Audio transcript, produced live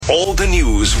All the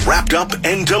news wrapped up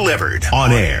and delivered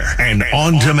on air and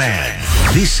on demand.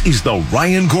 This is the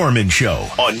Ryan Gorman Show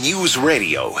on News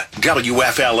Radio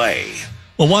WFLA.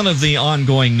 Well, one of the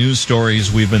ongoing news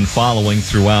stories we've been following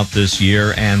throughout this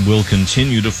year and will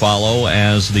continue to follow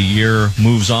as the year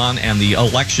moves on and the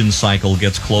election cycle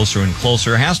gets closer and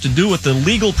closer has to do with the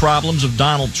legal problems of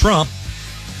Donald Trump.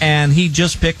 And he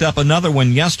just picked up another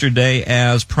one yesterday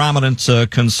as prominent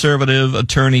conservative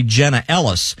attorney Jenna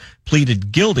Ellis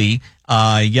pleaded guilty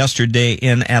yesterday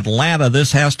in Atlanta.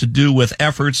 This has to do with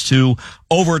efforts to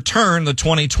overturn the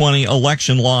 2020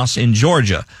 election loss in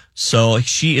Georgia. So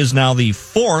she is now the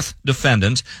fourth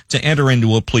defendant to enter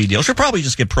into a plea deal. She'll probably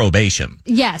just get probation.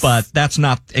 Yes. But that's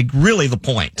not really the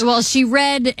point. Well, she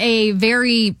read a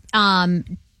very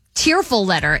tearful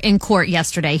letter in court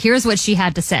yesterday. Here's what she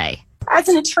had to say. As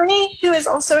an attorney who is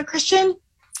also a Christian,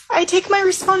 I take my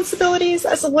responsibilities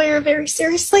as a lawyer very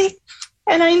seriously,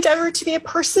 and I endeavor to be a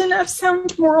person of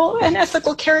sound moral and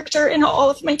ethical character in all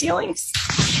of my dealings.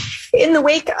 In the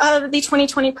wake of the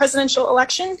 2020 presidential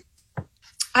election,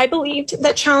 I believed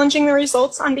that challenging the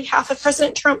results on behalf of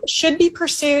President Trump should be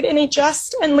pursued in a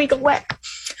just and legal way.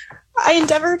 I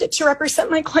endeavored to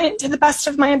represent my client to the best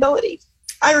of my ability.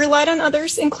 I relied on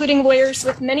others, including lawyers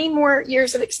with many more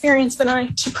years of experience than I,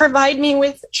 to provide me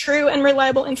with true and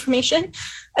reliable information,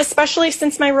 especially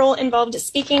since my role involved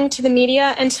speaking to the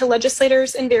media and to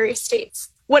legislators in various states.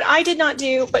 What I did not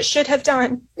do, but should have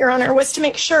done, Your Honor, was to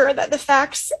make sure that the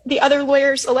facts the other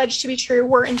lawyers alleged to be true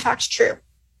were in fact true.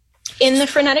 In the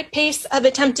frenetic pace of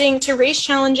attempting to raise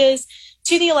challenges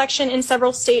to the election in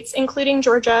several states, including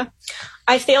Georgia,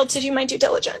 I failed to do my due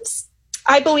diligence.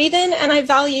 I believe in and I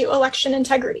value election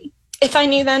integrity. If I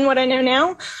knew then what I know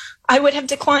now, I would have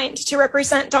declined to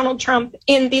represent Donald Trump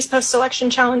in these post-election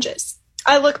challenges.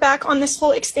 I look back on this whole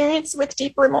experience with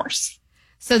deep remorse.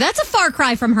 So that's a far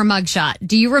cry from her mugshot.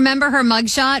 Do you remember her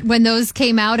mugshot when those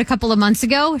came out a couple of months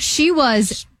ago? She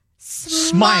was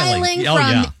smiling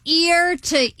from ear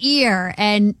to ear,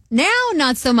 and now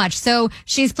not so much. So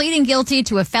she's pleading guilty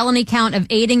to a felony count of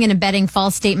aiding and abetting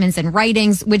false statements and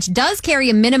writings, which does carry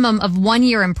a minimum of 1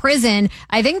 year in prison.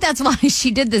 I think that's why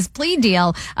she did this plea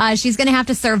deal. She's going to have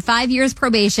to serve 5 years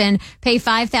probation, pay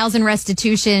 $5,000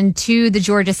 restitution to the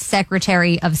Georgia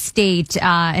Secretary of State,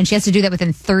 and she has to do that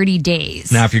within 30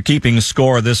 days. Now, if you're keeping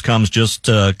score, this comes just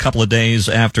a couple of days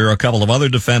after a couple of other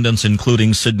defendants,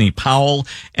 including Sidney Powell,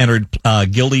 entered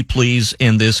guilty pleas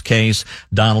in this case.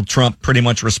 Donald Trump pretty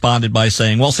much responded by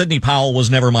saying, well, Sidney Powell was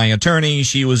never my attorney.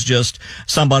 She was just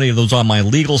somebody that was on my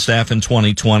legal staff in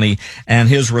 2020. And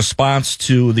his response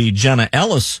to the Jenna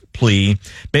Ellis plea,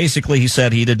 basically he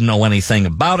said he didn't know anything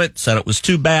about it, said it was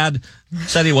too bad,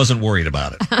 said he wasn't worried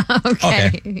about it.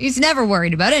 Okay. He's never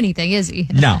worried about anything, is he?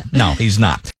 No, he's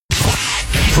not.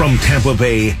 From Tampa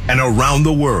Bay and around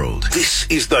the world, this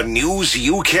is the news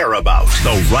you care about.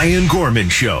 The Ryan Gorman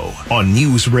Show on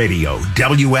News Radio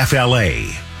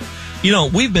WFLA. You know,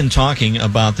 we've been talking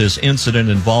about this incident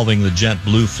involving the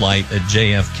JetBlue flight at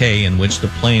JFK in which the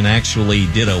plane actually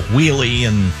did a wheelie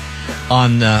and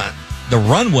on the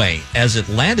runway as it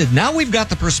landed. Now we've got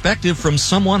the perspective from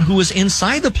someone who was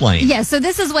inside the plane. Yeah, so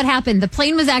this is what happened. The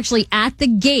plane was actually at the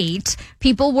gate.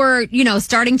 People were,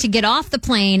 starting to get off the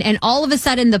plane, and all of a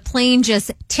sudden the plane just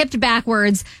tipped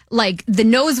backwards, like the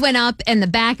nose went up and the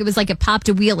back, it was like it popped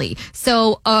a wheelie.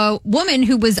 So a woman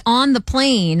who was on the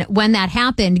plane when that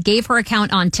happened gave her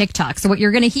account on TikTok. So what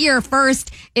you're going to hear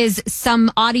first is some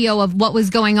audio of what was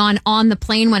going on the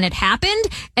plane when it happened,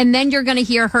 and then you're going to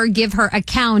hear her give her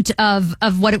account of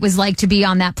what it was like to be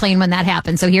on that plane when that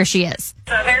happened. So here she is.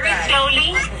 So very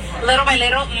slowly, little by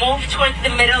little, move towards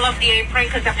the middle of the apron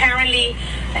because apparently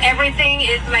everything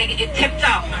is like it tipped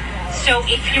up. So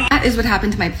if you... That is what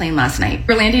happened to my plane last night.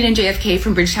 We're landing in JFK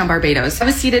from Bridgetown, Barbados. I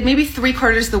was seated maybe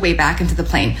 3/4 of the way back into the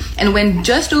plane. And when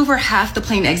just over half the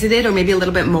plane exited, or maybe a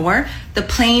little bit more, the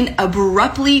plane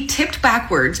abruptly tipped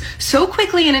backwards so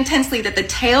quickly and intensely that the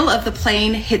tail of the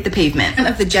plane hit the pavement.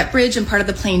 Of the jet bridge and part of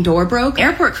the plane door broke.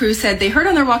 Airport crew said they heard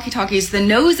on their walkie-talkies the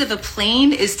nose of the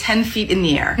plane is 10 feet in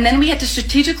the air. And then we had to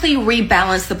strategically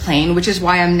rebalance the plane, which is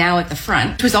why I'm now at the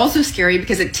front. It was also scary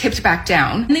because it tipped back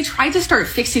down. And they tried to start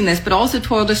fixing this, but also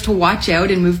told us to watch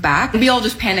out and move back. We all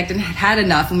just panicked and had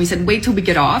enough, and we said, wait till we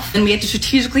get off. And we had to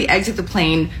strategically exit the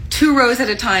plane 2 rows at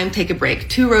a time, take a break.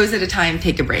 2 rows at a time,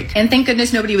 take a break. And thank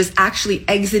goodness nobody was actually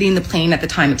exiting the plane at the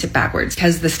time it tipped backwards,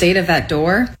 because the state of that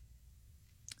door...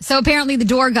 So apparently the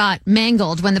door got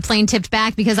mangled when the plane tipped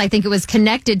back because I think it was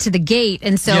connected to the gate.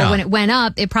 And so when it went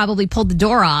up, it probably pulled the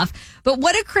door off. But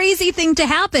what a crazy thing to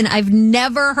happen. I've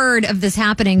never heard of this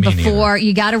happening before.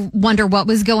 You got to wonder what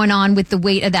was going on with the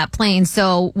weight of that plane.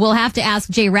 So we'll have to ask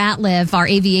Jay Ratliff, our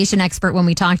aviation expert, when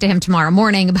we talk to him tomorrow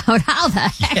morning about how the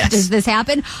heck does this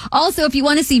happen. Also, if you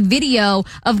want to see video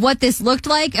of what this looked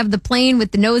like, of the plane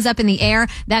with the nose up in the air,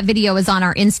 that video is on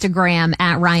our Instagram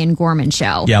at Ryan Gorman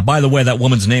Show. Yeah, by the way, that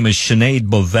woman's name is Sinead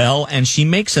Bovell, and she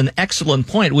makes an excellent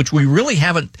point, which we really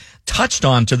haven't touched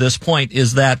on to this point,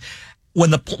 is that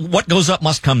when what goes up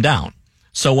must come down.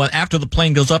 So after the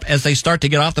plane goes up, as they start to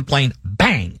get off the plane,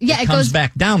 bang, it comes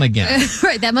back down again.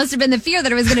 Right. That must have been the fear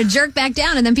that it was going to jerk back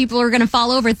down and then people were going to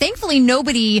fall over. Thankfully,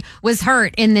 nobody was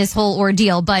hurt in this whole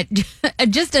ordeal, but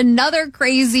just another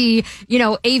crazy,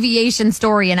 aviation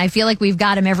story. And I feel like we've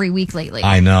got him every week lately.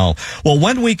 I know. Well,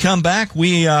 when we come back,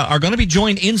 we are going to be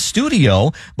joined in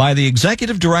studio by the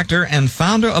executive director and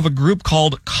founder of a group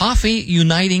called Coffee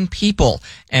Uniting People.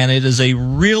 And it is a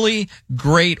really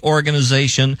great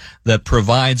organization that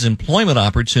provides employment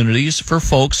opportunities for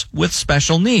folks with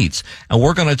special needs. And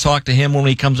we're going to talk to him when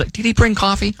he comes. Did he bring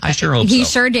coffee? I sure hope so. He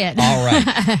sure did. All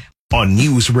right. On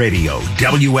News Radio,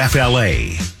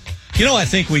 WFLA. I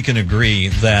think we can agree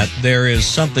that there is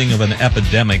something of an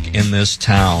epidemic in this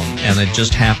town, and it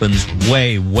just happens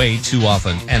way, way too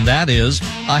often, and that is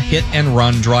a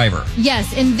hit-and-run driver.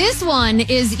 Yes, and this one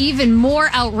is even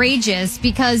more outrageous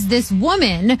because this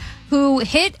woman who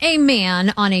hit a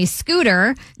man on a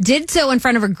scooter did so in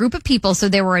front of a group of people, so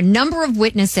there were a number of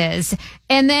witnesses,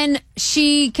 and then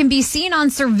she can be seen on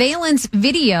surveillance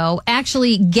video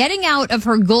actually getting out of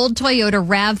her gold Toyota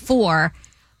RAV4,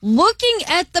 looking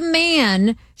at the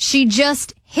man she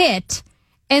just hit,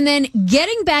 and then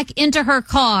getting back into her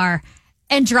car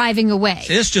and driving away.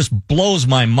 This just blows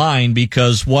my mind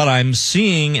because what I'm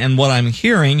seeing and what I'm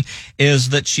hearing is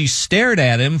that she stared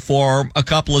at him for a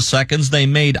couple of seconds. They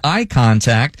made eye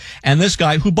contact, and this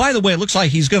guy, who, by the way, looks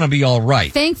like he's going to be all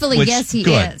right. Thankfully, yes, he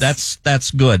good. is. That's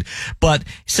good. But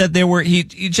said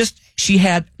she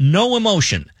had no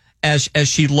emotion as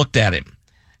she looked at him.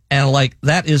 And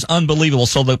that is unbelievable.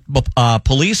 So the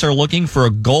police are looking for a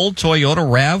gold Toyota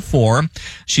RAV4.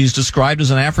 She's described as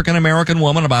an African-American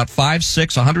woman, about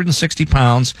 5'6", 160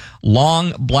 pounds,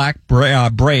 long black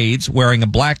braids, wearing a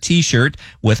black T-shirt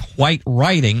with white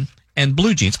writing and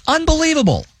blue jeans.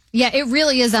 Unbelievable. Yeah, it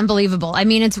really is unbelievable. I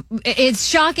mean, it's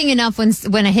shocking enough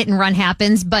when a hit and run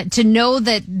happens, but to know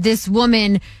that this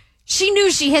woman, she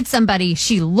knew she hit somebody.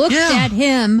 She looked at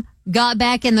him, got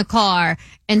back in the car,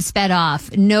 and sped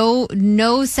off. No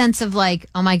sense of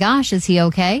oh my gosh, is he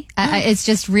okay? It's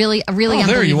just really unbelievable.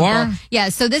 There you are. Yeah,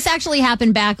 so this actually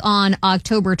happened back on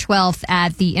October 12th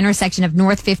at the intersection of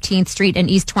North 15th Street and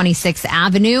East 26th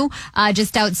Avenue,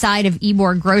 just outside of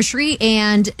Ybor Grocery.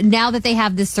 And now that they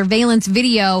have this surveillance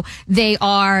video, they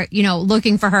are,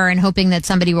 looking for her and hoping that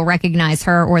somebody will recognize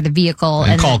her or the vehicle.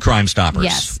 And call Crime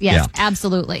Stoppers. Yes,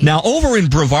 absolutely. Now, over in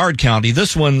Brevard County,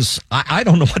 this one's, I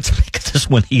don't know what to make of this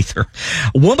one either.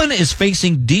 A woman is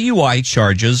facing DUI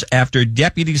charges after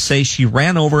deputies say she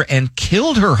ran over and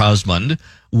killed her husband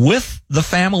with the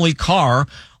family car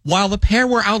while the pair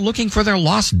were out looking for their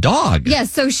lost dog. Yeah,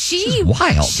 so she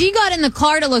got in the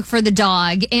car to look for the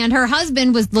dog, and her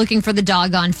husband was looking for the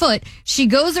dog on foot. She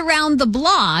goes around the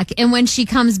block, and when she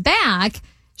comes back,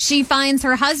 she finds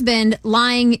her husband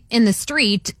lying in the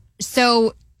street.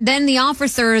 So then the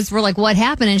officers were like, what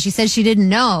happened? And she said she didn't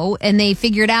know. And they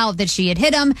figured out that she had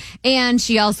hit him. And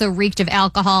she also reeked of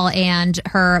alcohol, and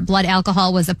her blood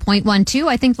alcohol was a 0.12.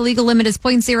 I think the legal limit is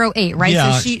 0.08, right?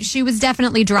 Yeah. So she was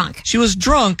definitely drunk. She was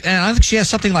drunk, and I think she has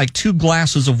something like 2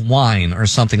 glasses of wine or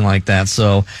something like that.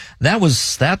 So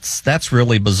that's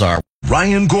really bizarre.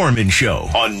 Ryan Gorman Show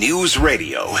on News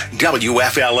Radio,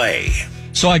 WFLA.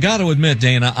 So I got to admit,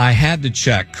 Dana, I had to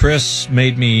check. Chris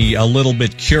made me a little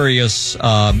bit curious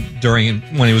when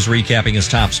he was recapping his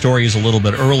top stories a little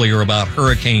bit earlier about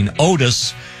Hurricane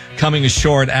Otis coming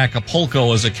ashore at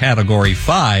Acapulco as a Category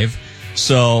 5.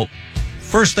 So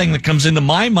first thing that comes into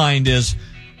my mind is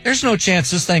there's no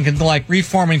chance this thing can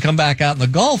reform and come back out in the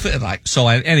Gulf.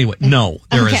 No,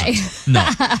 there isn't. No.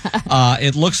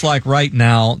 It looks like right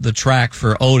now the track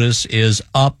for Otis is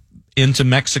up into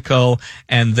Mexico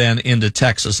and then into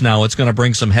Texas. Now, it's going to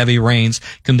bring some heavy rains.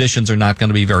 Conditions are not going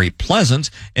to be very pleasant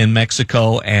in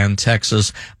Mexico and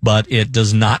Texas, but it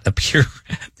does not appear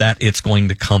that it's going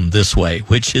to come this way,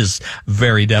 which is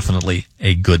very definitely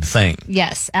a good thing.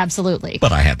 Yes, absolutely.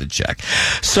 But I had to check.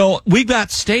 So we've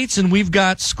got states and we've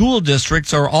got school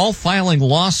districts are all filing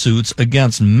lawsuits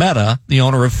against Meta, the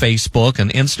owner of Facebook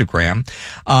and Instagram,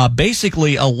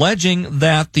 basically alleging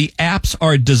that the apps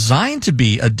are designed to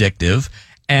be addictive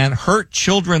and hurt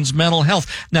children's mental health.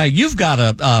 Now, you've got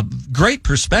a great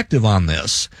perspective on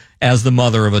this as the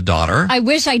mother of a daughter. I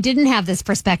wish I didn't have this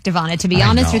perspective on it, to be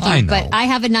honest with you. But I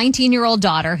have a 19-year-old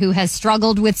daughter who has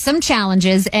struggled with some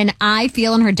challenges, and I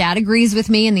feel, and her dad agrees with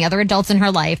me and the other adults in her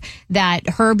life, that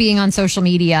her being on social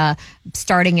media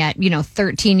starting at,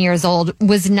 13 years old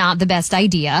was not the best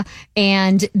idea.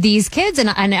 And these kids, and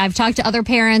I've talked to other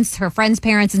parents, her friends'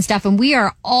 parents and stuff, and we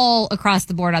are all across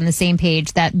the board on the same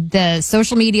page that the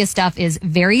social media stuff is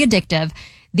very addictive.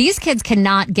 These kids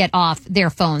cannot get off their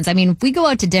phones. I mean, if we go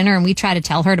out to dinner and we try to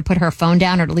tell her to put her phone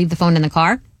down or to leave the phone in the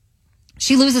car,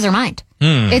 she loses her mind.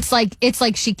 It's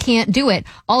like she can't do it.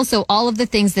 Also, all of the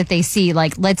things that they see,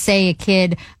 like let's say a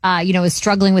kid, is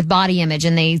struggling with body image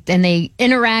and they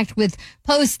interact with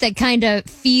posts that kind of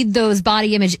feed those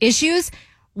body image issues.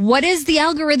 What does the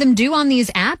algorithm do on these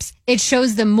apps? It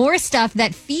shows them more stuff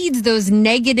that feeds those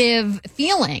negative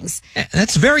feelings.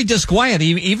 That's very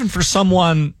disquieting, even for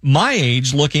someone my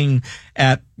age looking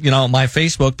at, my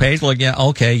Facebook page, like,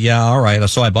 all right.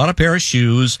 So I bought a pair of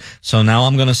shoes. So now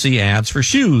I'm going to see ads for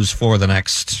shoes for the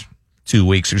next 2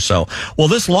 weeks or so. Well,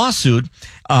 this lawsuit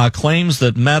claims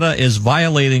that Meta is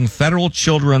violating federal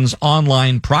children's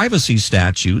online privacy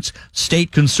statutes,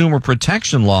 state consumer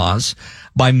protection laws,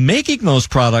 by making those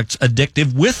products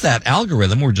addictive with that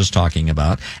algorithm we're just talking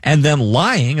about, and then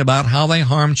lying about how they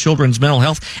harm children's mental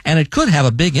health. And it could have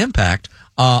a big impact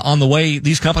on the way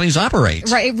these companies operate.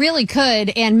 Right, it really could.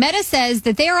 And Meta says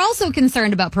that they are also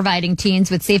concerned about providing teens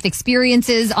with safe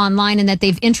experiences online and that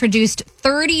they've introduced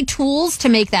 30 tools to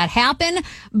make that happen.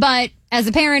 But as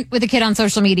a parent with a kid on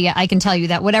social media, I can tell you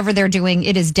that whatever they're doing,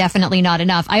 it is definitely not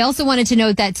enough. I also wanted to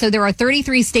note that, so there are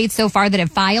 33 states so far that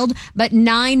have filed, but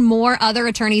 9 more other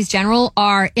attorneys general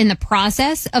are in the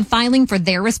process of filing for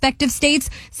their respective states.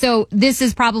 So this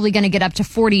is probably going to get up to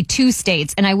 42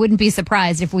 states, and I wouldn't be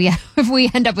surprised if we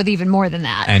end up with even more than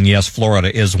that. And yes,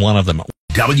 Florida is one of them.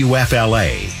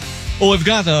 WFLA. Well, we've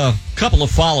got a couple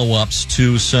of follow-ups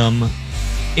to some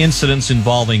incidents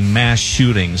involving mass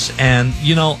shootings. And,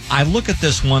 I look at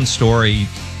this one story,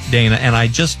 Dana, and I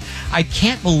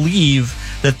can't believe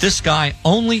that this guy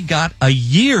only got a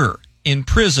year in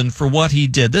prison for what he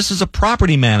did. This is a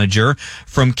property manager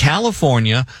from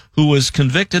California who was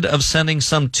convicted of sending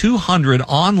some 200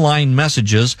 online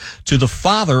messages to the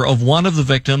father of one of the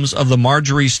victims of the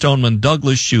Marjorie Stoneman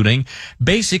Douglas shooting,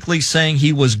 basically saying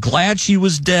he was glad she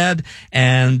was dead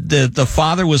and the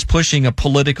father was pushing a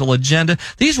political agenda.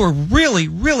 These were really,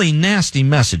 really nasty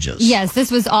messages. Yes,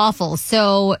 this was awful.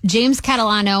 So James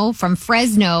Catalano from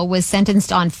Fresno was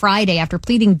sentenced on Friday after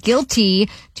pleading guilty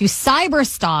to cyber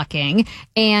stalking,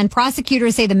 and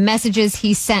prosecutors say the messages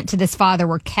he sent to this father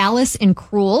were callous and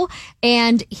cruel.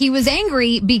 And he was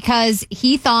angry because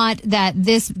he thought that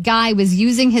this guy was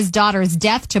using his daughter's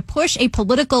death to push a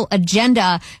political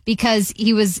agenda because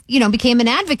he was, became an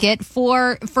advocate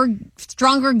for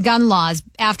stronger gun laws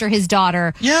after his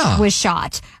daughter was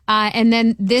shot. And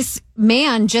then this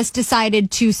man just decided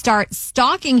to start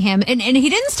stalking him. And he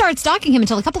didn't start stalking him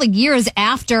until a couple of years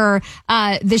after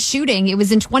the shooting. It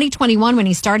was in 2021 when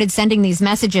he started sending these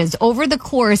messages. Over the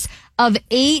course of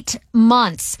 8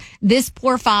 months, this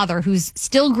poor father, who's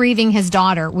still grieving his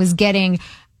daughter, was getting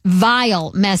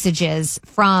vile messages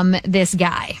from this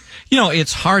guy.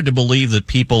 It's hard to believe that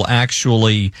people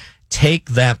actually take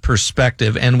that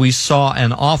perspective, and we saw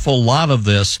an awful lot of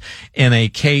this in a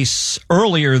case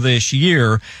earlier this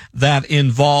year that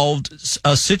involved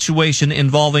a situation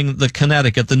involving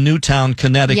the Newtown,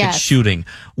 Connecticut shooting,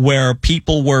 where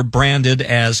people were branded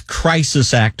as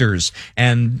crisis actors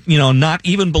and, not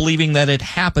even believing that it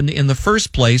happened in the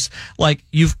first place. Like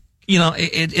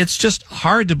it's just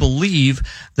hard to believe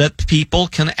that people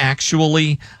can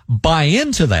actually buy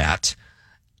into that.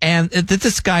 And that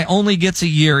this guy only gets a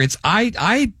year.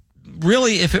 I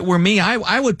really, if it were me,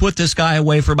 I would put this guy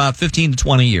away for about 15 to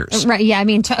 20 years. Right. Yeah. I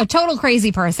mean, a total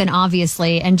crazy person,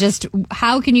 obviously. And just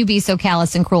how can you be so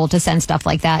callous and cruel to send stuff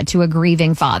like that to a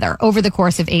grieving father over the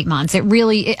course of 8 months? It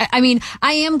really,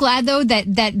 I am glad, though,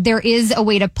 that there is a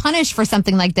way to punish for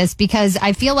something like this, because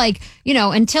I feel like,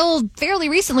 until fairly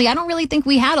recently, I don't really think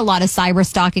we had a lot of cyber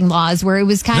stalking laws where it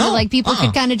was kind of like people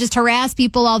could kind of just harass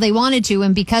people all they wanted to.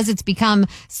 And because it's become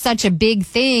such a big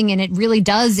thing and it really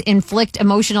does inflict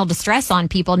emotional distress on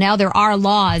people, now there are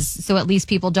laws, so at least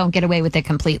people don't get away with it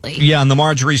completely. Yeah, and the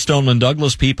Marjorie Stoneman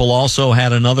Douglas people also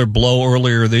had another blow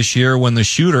earlier this year when the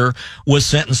shooter was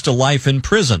sentenced to life in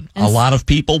prison. A lot of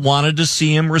people wanted to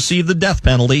see him receive the death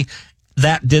penalty.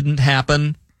 That didn't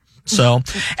happen. So,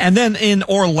 and then in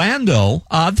Orlando,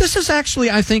 this is actually,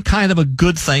 I think, kind of a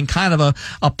good thing, kind of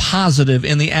a positive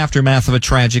in the aftermath of a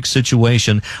tragic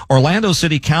situation. Orlando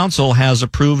City Council has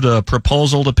approved a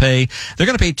proposal to they're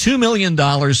going to pay $2 million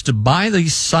to buy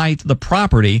the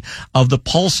property of the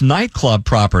Pulse Nightclub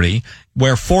property,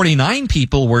 where 49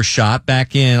 people were shot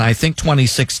back in, I think,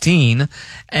 2016.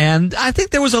 And I think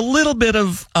there was a little bit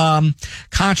of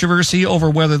controversy over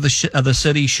whether the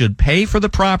city should pay for the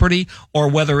property or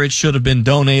whether it should have been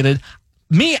donated.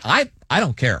 I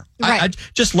don't care. Right. I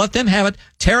just let them have it,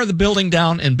 tear the building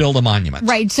down, and build a monument.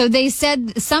 Right. So they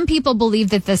said some people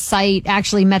believe that the site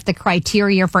actually met the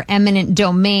criteria for eminent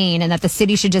domain and that the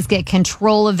city should just get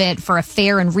control of it for a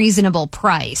fair and reasonable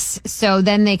price. So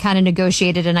then they kind of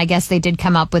negotiated, and I guess they did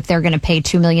come up with they're going to pay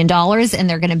 $2 million and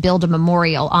they're going to build a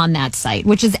memorial on that site,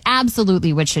 which is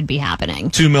absolutely what should be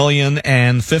happening.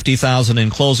 $2,050,000 in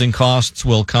closing costs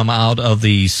will come out of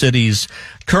the city's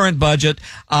current budget.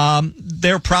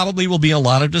 There probably will be a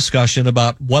lot of discussion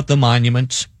about what the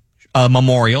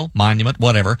memorial,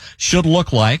 whatever, should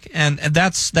look like, and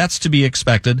that's to be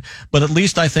expected. But at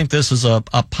least I think this is a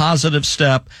positive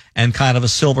step and kind of a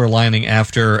silver lining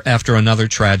after another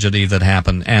tragedy that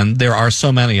happened, and there are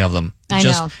so many of them. I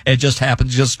know. It just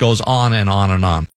happens, just goes on and on and on.